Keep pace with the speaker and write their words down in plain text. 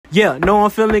Yeah, no, I'm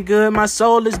feeling good. My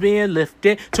soul is being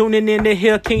lifted. Tuning in to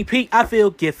hear King Pete, I feel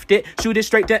gifted. Shoot it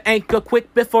straight to anchor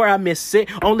quick before I miss it.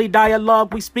 Only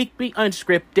dialogue we speak be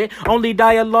unscripted. Only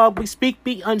dialogue we speak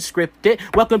be unscripted.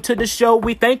 Welcome to the show.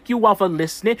 We thank you all for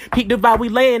listening. Peak the vibe we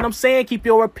laying. I'm saying keep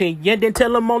your opinion. Then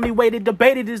tell them only way to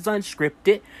debate it is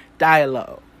unscripted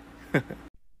dialogue.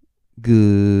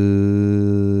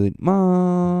 Good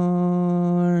morning.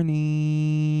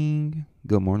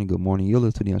 Good morning. You're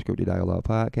listening to the Unscripted Dialogue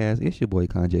Podcast. It's your boy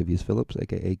Conjavius Phillips,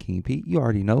 aka King Pete. You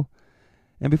already know.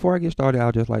 And before I get started,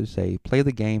 I'd just like to say, play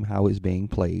the game how it's being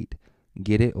played.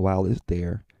 Get it while it's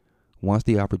there. Once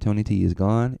the opportunity is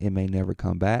gone, it may never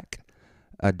come back.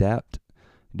 Adapt.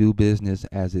 Do business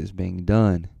as it's being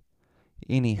done.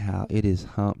 Anyhow, it is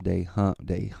hump day.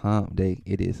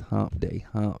 It is hump day.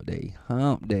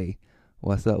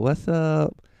 What's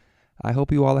up? I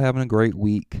hope you all are having a great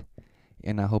week,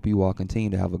 and I hope you all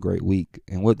continue to have a great week.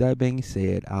 And with that being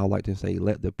said, I would like to say,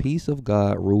 let the peace of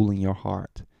God rule in your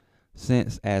heart,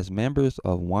 since as members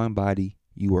of one body,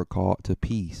 you are called to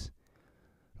peace.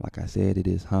 Like I said, it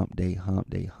is hump day.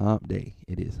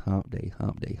 It is hump day.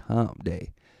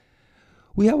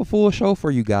 We have a full show for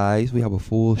you guys.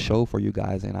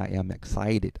 And I am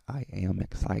excited.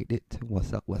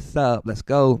 What's up? Let's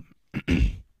go.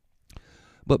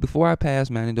 But before I pass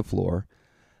Manny the floor,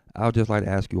 I would just like to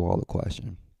ask you all a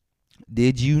question.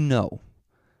 Did you know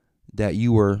that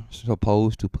you were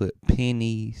supposed to put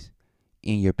pennies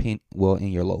in your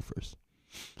loafers?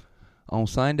 On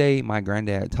Sunday, my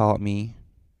granddad taught me,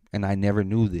 and I never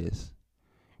knew this,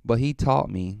 but he taught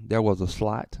me there was a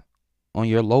slot on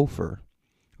your loafer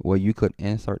where you could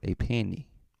insert a penny.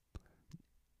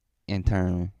 In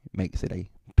turn, makes it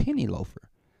a penny loafer.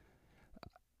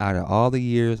 Out of all the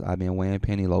years I've been wearing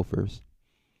penny loafers,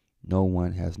 no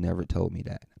one has never told me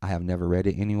that. I have never read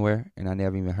it anywhere, and I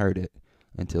never even heard it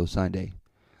until Sunday.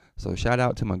 So shout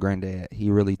out to my granddad.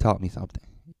 He really taught me something.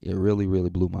 It really,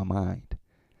 really blew my mind.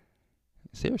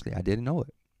 Seriously, I didn't know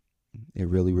it. It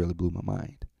really, really blew my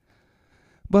mind.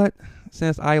 But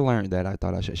since I learned that, I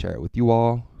thought I should share it with you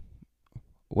all.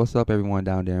 What's up, everyone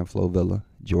down there in Flovilla,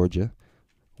 Georgia?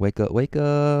 Wake up.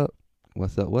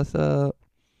 What's up?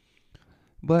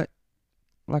 But,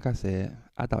 like I said,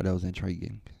 I thought that was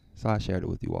intriguing, so I shared it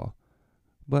with you all.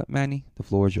 But, Manny, the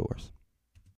floor is yours.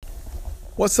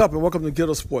 What's up, and welcome to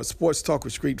Ghetto Sports Talk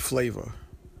with street flavor.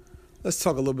 Let's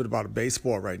talk a little bit about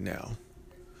baseball right now.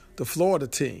 The Florida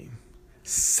team,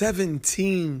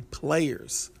 17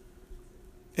 players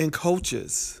and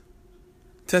coaches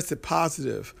tested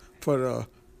positive for the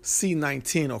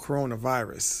C-19 or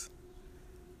coronavirus.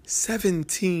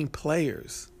 17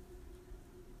 players.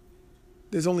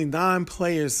 There's only 9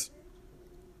 players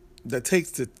that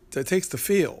takes the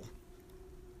field.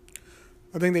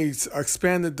 I think they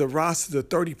expanded the roster to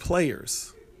 30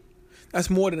 players. That's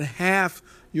more than half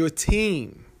your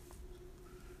team.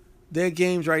 Their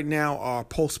games right now are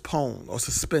postponed or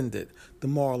suspended, the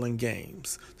Marlin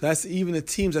games. That's even the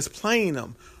teams that's playing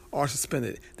them are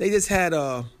suspended. They just had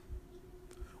a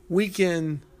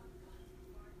weekend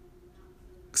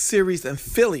series in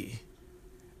Philly.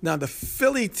 Now the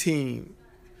Philly team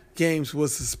games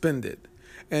was suspended,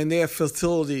 and their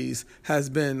facilities has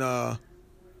been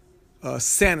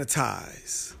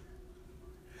sanitized.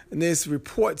 And there's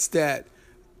reports that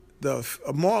the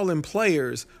Marlin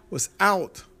players was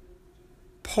out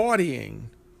partying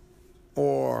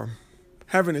or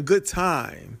having a good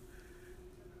time,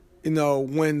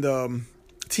 when the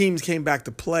teams came back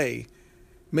to play,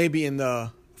 maybe in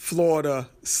the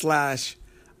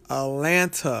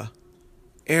Florida/Atlanta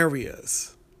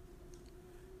areas.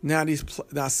 Now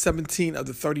 17 of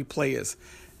the 30 players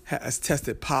has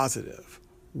tested positive.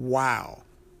 Wow.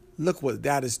 Look what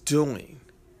that is doing.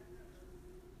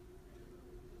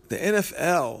 The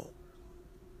NFL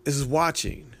is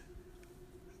watching,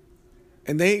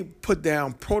 and they put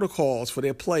down protocols for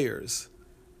their players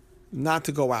not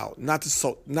to go out, not to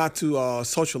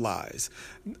socialize,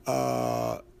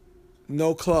 no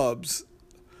clubs,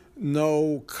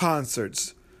 no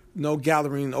concerts, no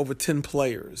gathering over 10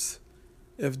 players.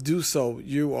 If do so,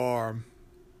 you will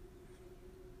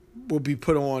be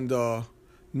put on the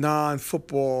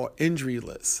non-football injury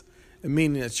list,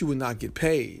 meaning that you will not get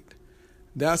paid.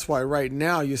 That's why right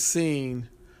now you're seeing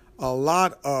a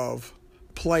lot of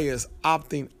players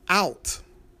opting out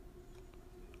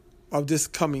of this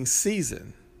coming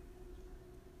season.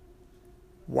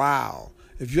 Wow.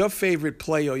 If your favorite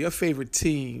player or your favorite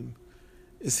team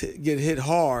get hit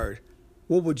hard,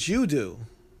 what would you do?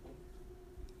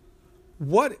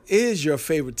 What is your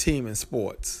favorite team in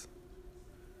sports?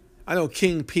 I know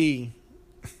King P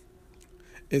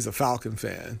is a Falcon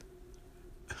fan.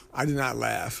 I did not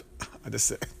laugh. I just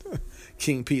said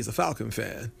King P is a Falcon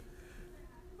fan.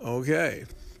 Okay.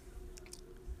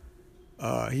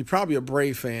 He probably a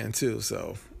Brave fan too,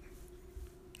 so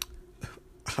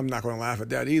I'm not going to laugh at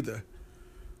that either.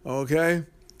 Okay.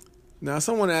 Now,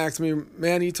 someone asked me,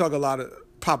 man, you pop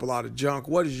a lot of junk.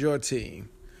 What is your team?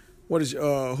 Who's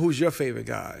your favorite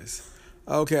guys?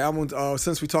 Okay,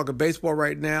 since we talking baseball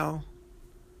right now,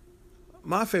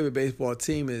 my favorite baseball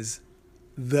team is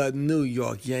the New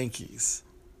York Yankees.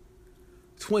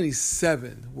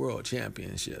 27 world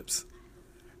championships.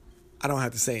 I don't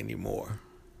have to say anymore.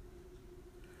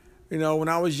 You know, when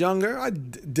I was younger, I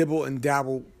dibble and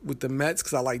dabble with the Mets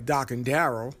because I like Doc and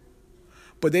Darryl.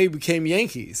 But they became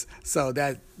Yankees, so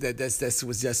that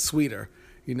was just sweeter.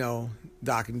 You know,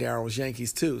 Doc and Darryl was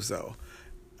Yankees too, so,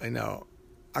 you know,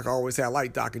 I can always say I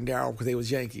like Doc and Darryl because they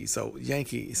was Yankees. So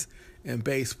Yankees in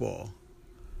baseball.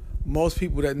 Most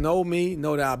people that know me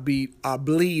know that I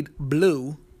bleed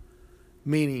blue,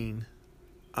 meaning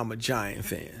I'm a Giant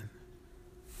fan.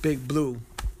 Big blue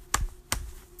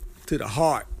to the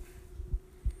heart.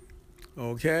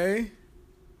 Okay?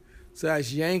 So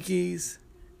that's Yankees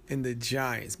and the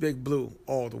Giants. Big blue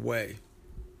all the way.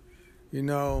 You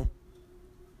know,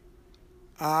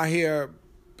 I hear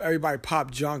everybody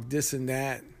pop junk, this and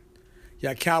that.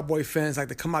 Yeah, Cowboy fans like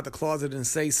to come out the closet and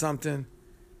say something.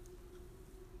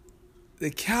 The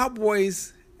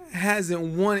Cowboys hasn't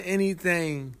won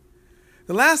anything.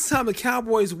 The last time the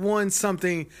Cowboys won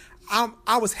something,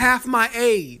 I was half my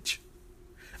age.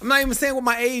 I'm not even saying what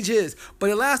my age is, but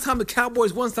the last time the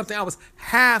Cowboys won something, I was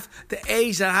half the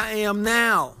age that I am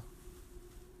now.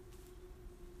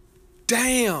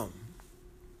 Damn.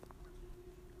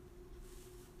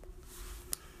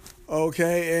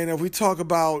 Okay, and if we talk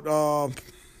about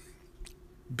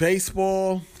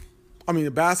basketball, I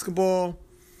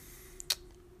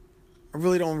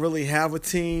really don't have a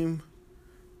team.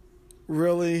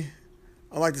 Really,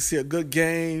 I like to see a good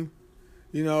game.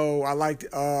 You know, I like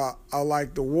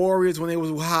the Warriors when they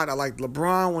was hot. I like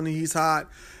LeBron when he's hot.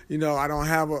 You know, I don't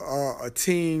have a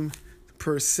team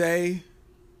per se.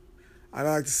 I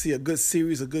like to see a good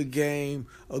series, a good game,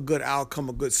 a good outcome,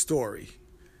 a good story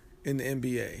in the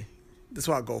NBA. That's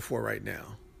what I go for right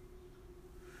now.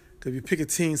 Because if you pick a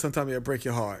team, sometimes it'll break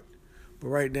your heart. But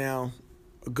right now,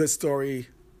 a good story,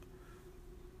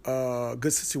 a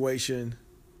good situation.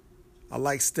 I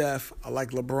like Steph. I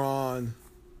like LeBron.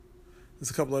 There's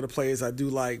a couple other players I do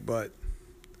like, but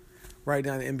right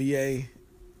now in the NBA,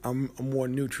 I'm more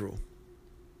neutral.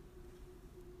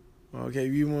 Okay,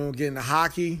 if you want to get into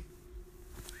hockey,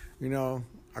 you know,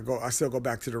 I still go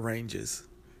back to the Rangers,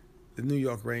 the New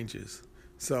York Rangers.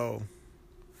 So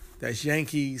that's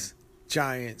Yankees,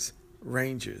 Giants,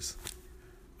 Rangers.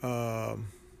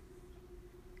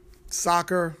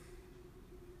 Soccer,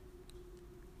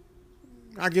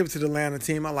 I give it to the Atlanta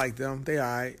team. I like them. They all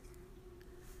right.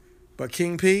 But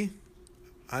King P,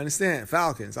 I understand.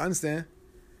 Falcons, I understand.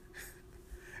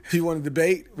 If you want to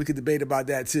debate, we could debate about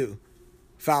that too.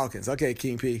 Falcons. Okay,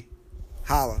 King P.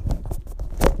 Holla.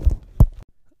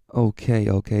 Okay.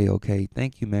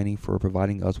 Thank you, Manny, for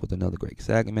providing us with another great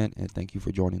segment, and thank you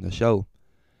for joining the show.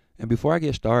 And before I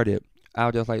get started, I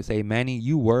would just like to say, Manny,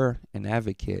 you were an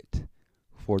advocate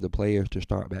for the players to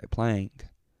start back playing.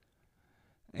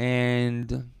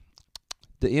 And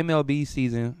the MLB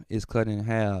season is cut in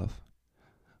half.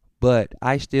 But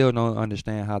I still don't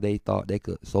understand how they thought they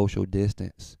could social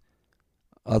distance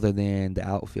other than the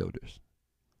outfielders.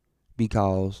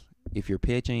 Because if you're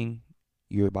pitching,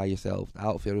 you're by yourself. The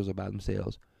outfielders are by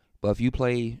themselves. But if you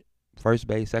play first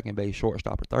base, second base,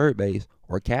 shortstop, or third base,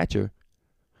 or catcher,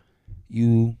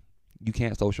 you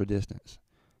can't social distance.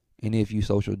 And if you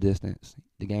social distance,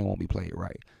 the game won't be played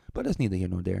right. But that's neither here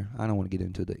nor there. I don't want to get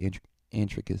into the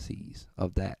intricacies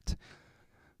of that.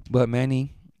 But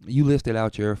Manny, you listed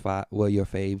out your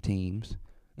fave teams,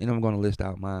 and I'm going to list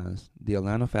out mine. The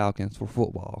Atlanta Falcons for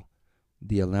football,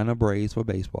 the Atlanta Braves for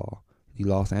baseball, the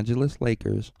Los Angeles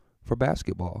Lakers for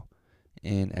basketball,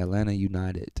 and Atlanta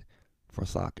United for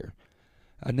soccer.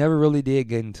 I never really did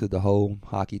get into the whole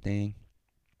hockey thing.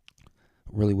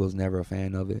 Really was never a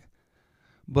fan of it.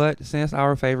 But since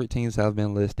our favorite teams have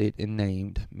been listed and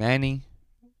named, Manny,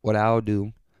 what I'll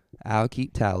do, I'll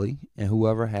keep tally, and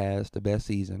whoever has the best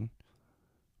season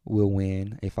will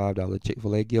win a $5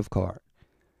 Chick-fil-A gift card.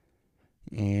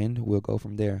 And we'll go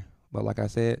from there. But like I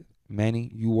said,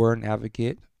 Manny, you were an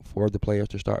advocate for the players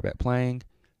to start back playing.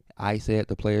 I said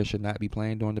the players should not be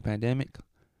playing during the pandemic.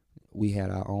 We had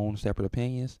our own separate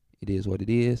opinions. It is what it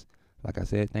is. Like I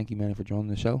said, thank you, Manny, for joining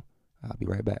the show. I'll be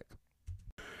right back.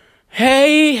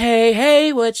 Hey, hey,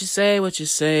 hey, what you say, what you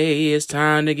say? It's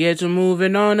time to get to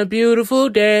moving on a beautiful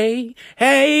day.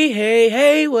 Hey, hey,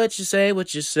 hey, what you say,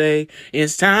 what you say?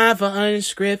 It's time for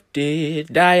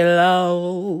unscripted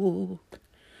dialogue.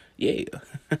 Yeah.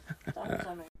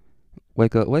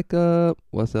 Wake up, wake up.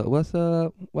 What's up, what's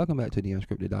up? Welcome back to the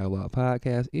Unscripted Dialogue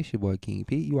Podcast. It's your boy King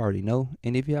Pete. You already know.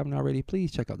 And if you haven't already,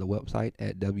 please check out the website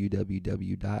at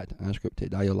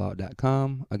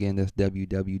www.unscripteddialogue.com. Again, that's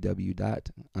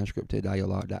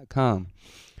www.unscripteddialogue.com.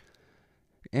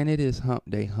 And it is hump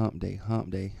day, hump day,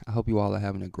 hump day. I hope you all are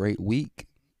having a great week.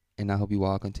 And I hope you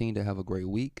all continue to have a great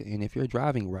week. And if you're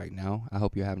driving right now, I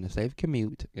hope you're having a safe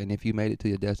commute. And if you made it to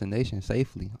your destination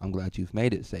safely, I'm glad you've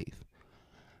made it safe.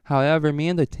 However, me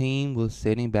and the team was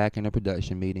sitting back in a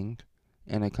production meeting,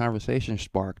 and a conversation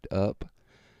sparked up,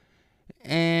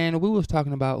 and we was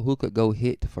talking about who could go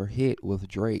hit for hit with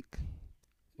Drake.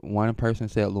 One person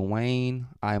said Lil Wayne,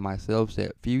 I myself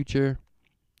said Future,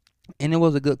 and it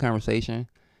was a good conversation.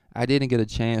 I didn't get a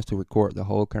chance to record the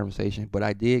whole conversation, but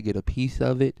I did get a piece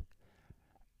of it,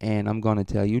 and I'm going to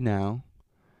tell you now,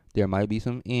 there might be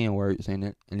some N-words in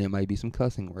it, and there might be some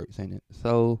cussing words in it.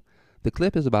 So the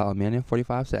clip is about 1 minute and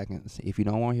 45 seconds. If you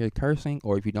don't want to hear cursing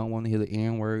or if you don't want to hear the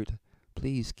N-word,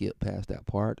 please skip past that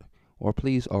part or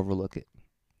please overlook it.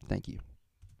 Thank you.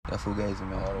 That's Fugazi,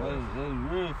 man.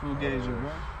 That's real Fugazi,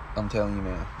 bro. I'm telling you,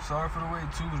 man. Sorry for the Wait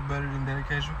 2 was better than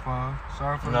Dedication 5.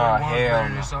 Sorry for the Nah, Wait 1 was hell better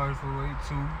no. than Sorry for the Wait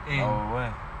 2. And No way.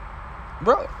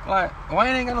 Bro, like,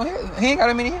 Wayne ain't got no hits. He ain't got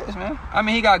that many hits, man. I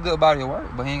mean, he got a good body of work,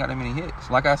 but he ain't got that many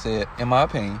hits. Like I said, in my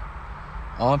opinion,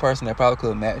 only person that probably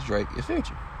could match Drake is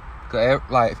Future. Cause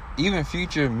like even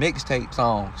Future mixtape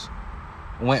songs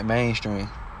went mainstream.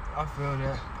 I feel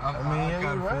that. I yeah, kind you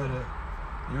of right. feel that.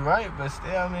 You're right, but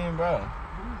still, I mean, bro,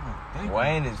 Thank you.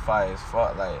 Wayne is fire as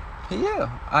fuck. Like, Yeah,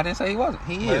 I didn't say he wasn't.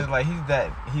 He but is. it's like he's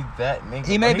that nigga.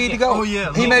 He may be the GOAT. Oh,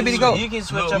 yeah. He may be the GOAT. You can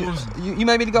switch Lil up. Uzi. You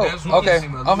may be the GOAT. That's what Okay, he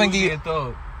seem like. I'm Lil gonna Uzi give and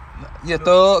Thug. your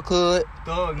Thug could,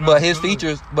 Thug, not but his Thug.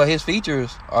 features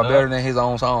are Thug. better than his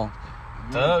own song.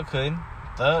 Thug couldn't.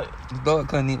 Thug Thug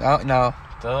couldn't even. No,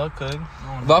 couldn't.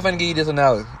 but I'm finna give you this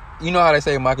analogy. You know how they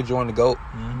say Michael Jordan the GOAT,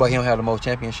 Mhm. but he don't have the most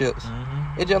championships.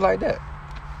 Mm-hmm. It's just like that.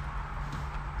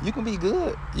 You can be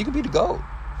good. You can be the GOAT,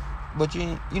 but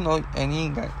you know, and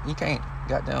you can't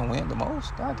goddamn win the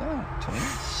most. Goddamn, twin.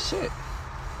 Shit.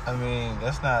 I mean,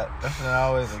 that's not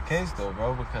always the case though,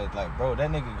 bro. Because like, bro,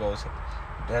 that nigga goes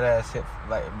that ass hit.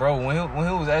 Like, bro, when he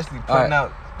was actually putting Alright,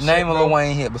 out Name a shit, Lil bro,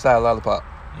 Wayne hit besides Lollipop.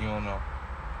 You don't know.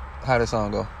 How that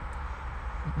song go?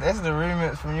 That's the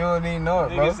remix from You Don't Even Know It,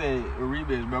 bro. Nigga said a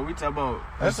remix, bro. We talk about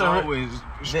That's it's a re- always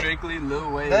strictly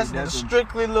Lil Wayne. That's a-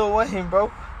 strictly Lil Wayne,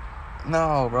 bro.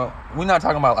 No, bro. We're not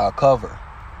talking about a cover.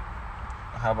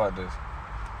 How about this?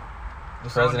 the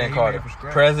song that President he Carter. made from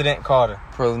scratch. President Carter.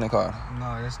 President Carter.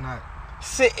 No, that's not.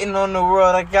 Sitting on the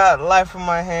world, I got life in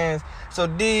my hands. So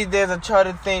these days I try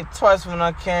to think twice when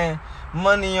I can.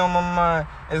 Money on my mind,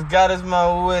 as God is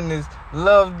my witness.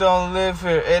 Love don't live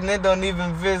here, and it don't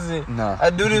even visit. Nah. I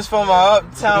do this for my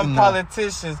uptown Nah.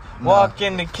 politicians. Nah. Walk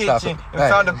in the Stop kitchen it. and Hey.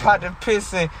 found a pot to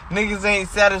piss in. Niggas ain't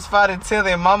satisfied until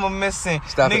their mama missing.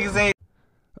 Stop it. Niggas ain't.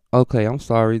 Okay, I'm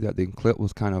sorry that the clip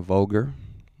was kind of vulgar,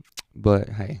 but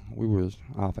hey, we was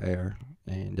off air,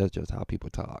 and that's just how people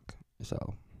talk.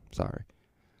 So, sorry.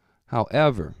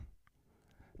 However,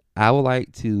 I would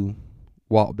like to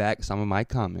walk back some of my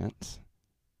comments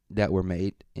that were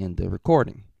made in the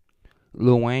recording.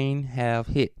 Lil Wayne have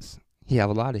hits. He have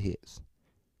a lot of hits.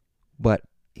 But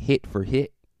hit for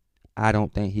hit, I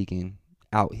don't think he can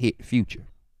out-hit Future.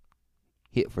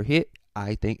 Hit for hit,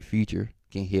 I think Future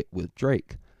can hit with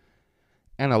Drake.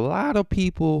 And a lot of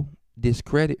people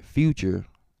discredit Future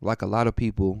like a lot of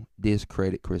people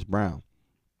discredit Chris Brown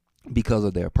because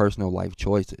of their personal life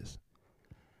choices.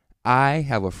 I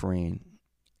have a friend,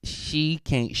 she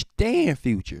can't stand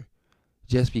Future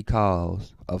just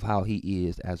because of how he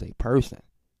is as a person.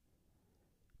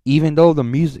 Even though the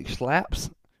music slaps,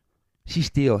 she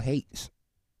still hates.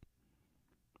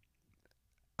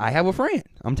 I have a friend,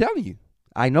 I'm telling you.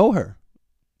 I know her.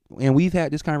 And we've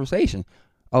had this conversation.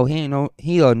 Oh, he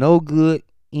a no good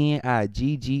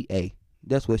Nigga.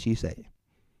 That's what she said.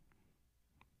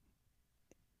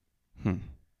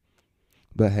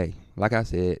 But hey, like I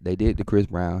said, they did to Chris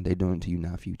Brown. They doing it to you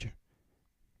now, Future.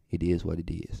 It is what it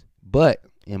is. But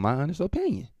in my honest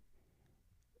opinion,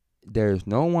 there's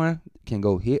no one can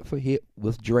go hit for hit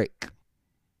with Drake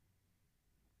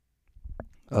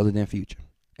other than Future.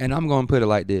 And I'm going to put it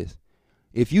like this.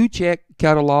 If you check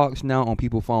catalogs now on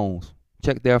people's phones,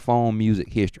 check their phone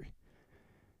music history,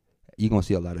 you're going to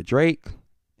see a lot of Drake.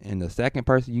 And the second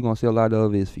person you're going to see a lot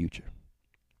of is Future.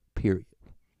 Period.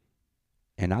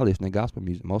 And I listen to gospel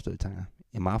music most of the time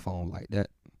in my phone like that.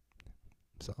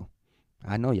 So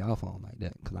I know y'all phone like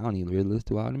that because I don't even really listen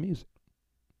to all the music.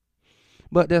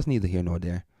 But that's neither here nor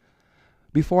there.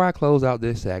 Before I close out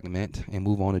this segment and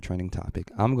move on to trending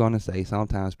topic, I'm going to say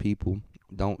sometimes people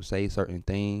don't say certain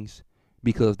things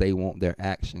because they want their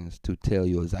actions to tell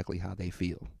you exactly how they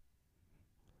feel.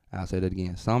 I'll say that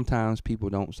again. Sometimes people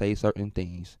don't say certain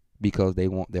things because they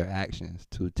want their actions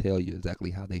to tell you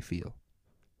exactly how they feel.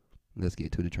 Let's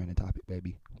get to the trending topic,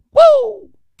 baby. Woo!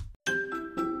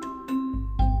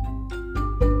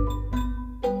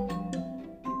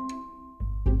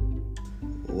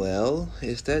 Well,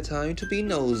 it's that time to be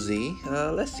nosy.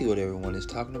 Let's see what everyone is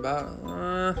talking about.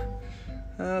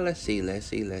 Let's see. Here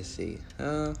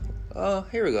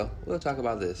we go. We'll talk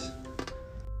about this.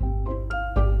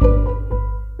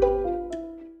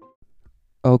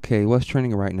 Okay, what's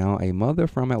trending right now? A mother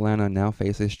from Atlanta now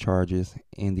faces charges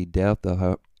in the death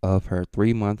of her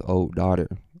 3-month-old daughter.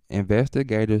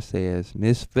 Investigators says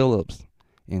Miss Phillips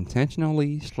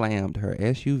intentionally slammed her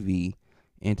SUV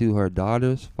into her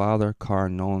daughter's father's car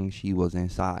knowing she was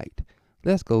inside.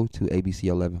 Let's go to ABC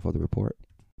 11 for the report.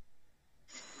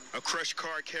 A crushed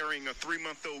car carrying a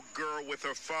 3-month-old girl with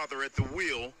her father at the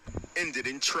wheel ended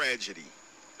in tragedy.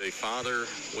 A father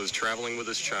was traveling with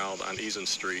his child on Eason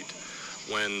Street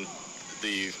when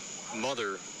the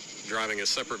mother, driving a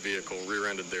separate vehicle,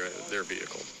 rear-ended their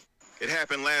vehicle. It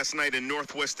happened last night in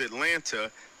northwest Atlanta.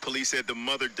 Police said the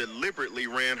mother deliberately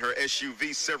ran her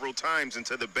SUV several times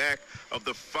into the back of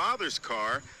the father's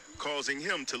car, causing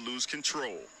him to lose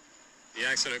control. The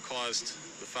accident caused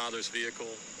the father's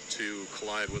vehicle to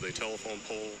collide with a telephone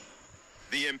pole.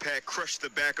 The impact crushed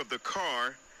the back of the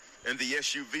car, and the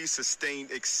SUV sustained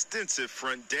extensive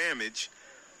front damage.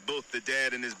 Both the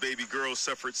dad and his baby girl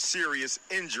suffered serious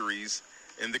injuries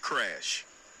in the crash.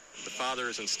 The father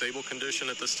is in stable condition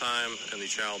at this time, and the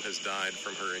child has died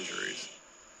from her injuries.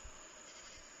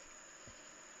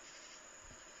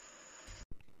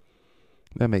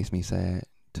 That makes me sad.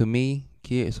 To me,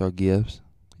 kids are gifts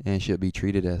and should be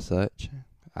treated as such.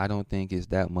 I don't think it's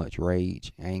that much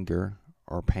rage, anger,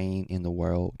 or pain in the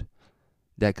world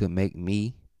that could make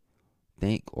me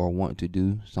think or want to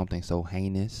do something so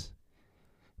heinous.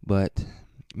 But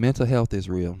mental health is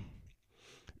real.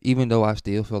 Even though I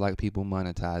still feel like people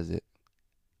monetize it,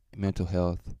 mental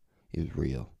health is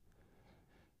real.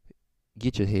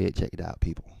 Get your head checked out,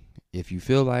 people. If you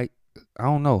feel like, I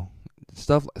don't know,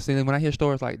 stuff, see, when I hear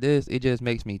stories like this, it just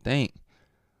makes me think.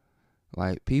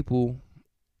 Like, people,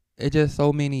 it's just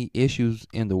so many issues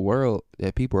in the world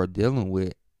that people are dealing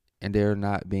with, and they're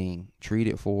not being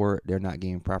treated for it. They're not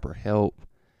getting proper help.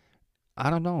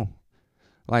 I don't know.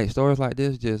 Like, stories like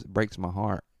this just breaks my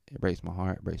heart. It breaks my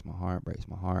heart.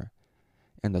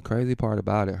 And the crazy part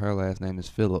about it, her last name is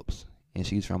Phillips, and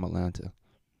she's from Atlanta,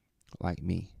 like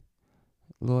me.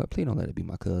 Lord, please don't let it be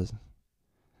my cousin.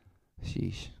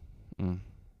 Sheesh.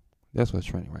 That's what's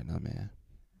trending right now, man.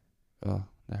 Oh,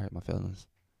 that hurt my feelings.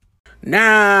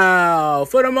 Now,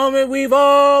 for the moment we've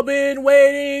all been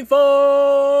waiting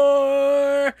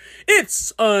for.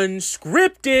 It's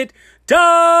unscripted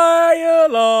dialogue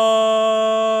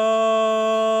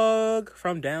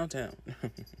from downtown.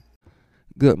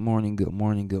 Good morning.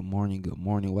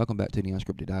 Welcome back to the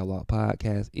Unscripted Dialogue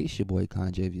Podcast. It's your boy,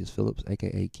 Conjavius Phillips,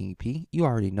 a.k.a. King P. You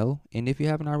already know. And if you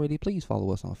haven't already, please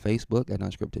follow us on Facebook at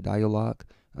Unscripted Dialogue.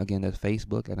 Again, that's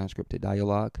Facebook at Unscripted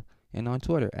Dialogue. And on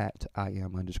Twitter at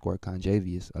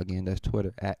 @Iam_Conjavius. Again, that's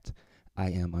Twitter at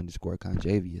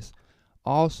 @Iam_Conjavius.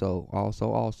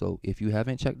 Also, if you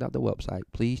haven't checked out the website,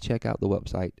 please check out the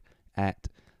website at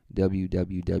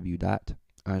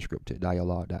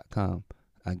www.unscripteddialogue.com.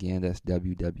 Again, that's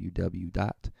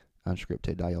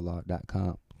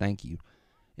www.unscripteddialogue.com. Thank you.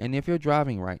 And if you're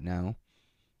driving right now,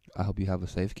 I hope you have a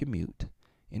safe commute.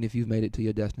 And if you've made it to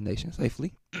your destination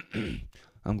safely,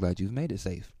 I'm glad you've made it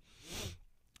safe.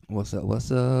 What's up?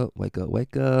 Wake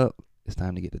up. It's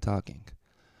time to get to talking.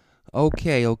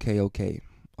 Okay.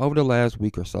 Over the last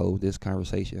week or so, this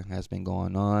conversation has been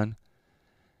going on.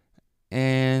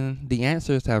 And the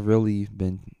answers have really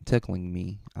been tickling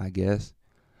me, I guess.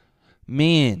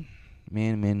 Men.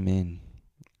 When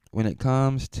it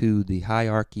comes to the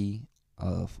hierarchy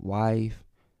of wife,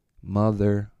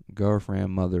 mother,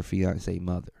 girlfriend, mother, fiance,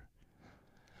 mother.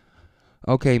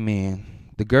 Okay, man.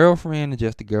 The girlfriend is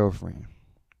just a girlfriend.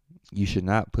 You should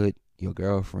not put your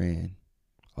girlfriend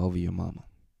over your mama.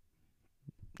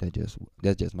 That's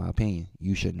just my opinion.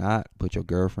 You should not put your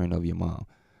girlfriend over your mom.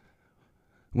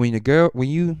 When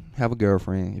you have a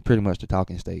girlfriend, it's pretty much the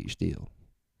talking stage still.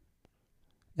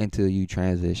 Until you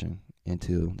transition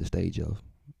into the stage of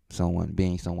someone's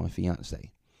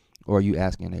fiance. or you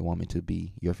asking a woman to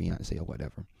be your fiance or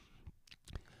whatever.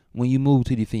 When you move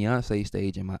to the fiance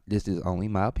stage, and this is only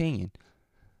my opinion,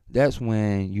 that's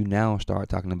when you now start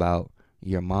talking about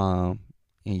your mom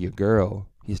and your girl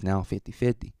is now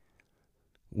 50-50.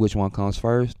 Which one comes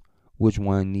first? Which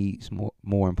one needs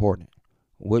more important?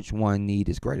 Which one need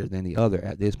is greater than the other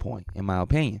at this point, in my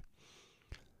opinion?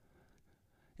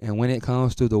 And when it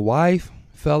comes to the wife,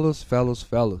 fellas,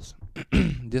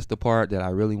 this the part that I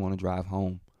really want to drive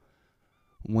home.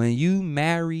 When you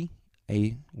marry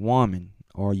a woman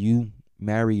or you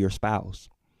marry your spouse,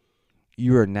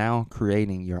 you are now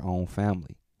creating your own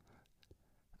family.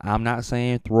 I'm not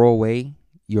saying throw away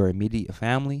your immediate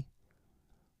family,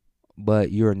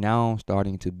 but you're now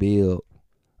starting to build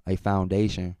a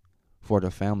foundation for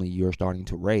the family you're starting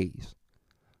to raise.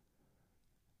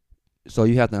 So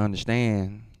you have to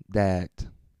understand that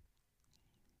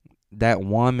that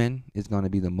woman is going to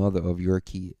be the mother of your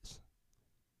kids.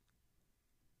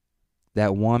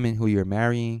 That woman who you're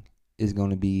marrying is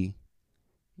going to be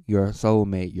your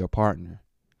soulmate, your partner,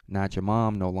 not your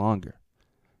mom no longer.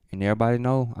 And everybody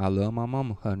know I love my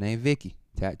mama. Her name Vicky,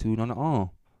 tattooed on the arm.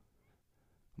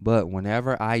 But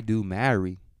whenever I do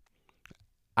marry,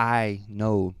 I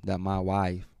know that my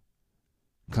wife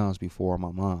comes before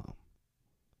my mom.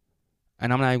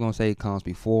 And I'm not even going to say it comes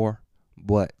before,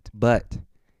 but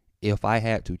if I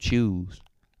had to choose,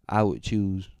 I would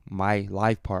choose my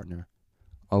life partner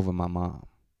over my mom.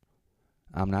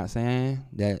 I'm not saying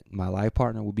that my life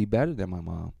partner would be better than my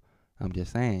mom. I'm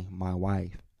just saying my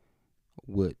wife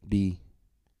would be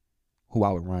who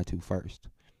I would run to first.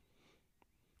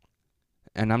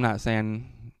 And I'm not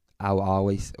saying I will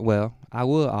always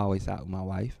out with my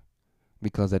wife,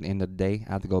 because at the end of the day,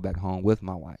 I have to go back home with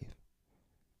my wife.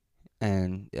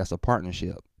 And that's a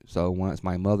partnership. So once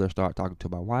my mother starts talking to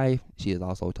my wife, she is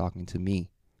also talking to me.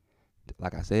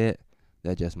 Like I said,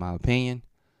 that's just my opinion.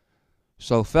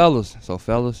 So fellas,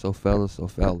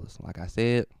 like I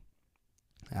said,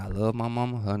 I love my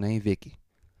mama. Her name Vicky.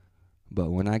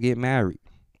 But when I get married,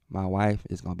 my wife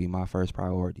is going to be my first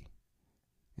priority.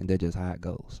 And that's just how it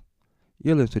goes.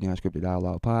 You're listening to the Unscripted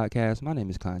Dialogue Podcast. My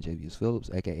name is Conjavius Phillips,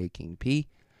 a.k.a. King P.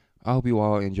 I hope you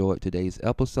all enjoyed today's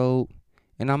episode.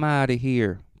 And I'm out of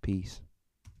here. Peace.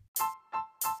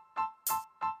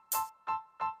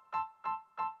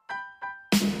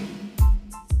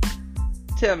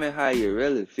 Tell me how you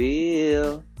really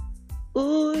feel.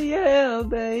 Ooh, yeah,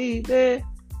 baby.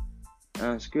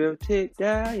 Unscripted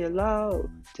dialogue.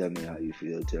 Tell me how you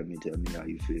feel. Tell me how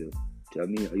you feel. Tell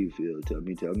me how you feel. Tell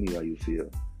me how you feel.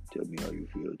 Tell me how you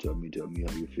feel. Tell me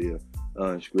how you feel.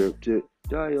 Unscripted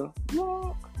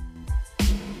dialogue.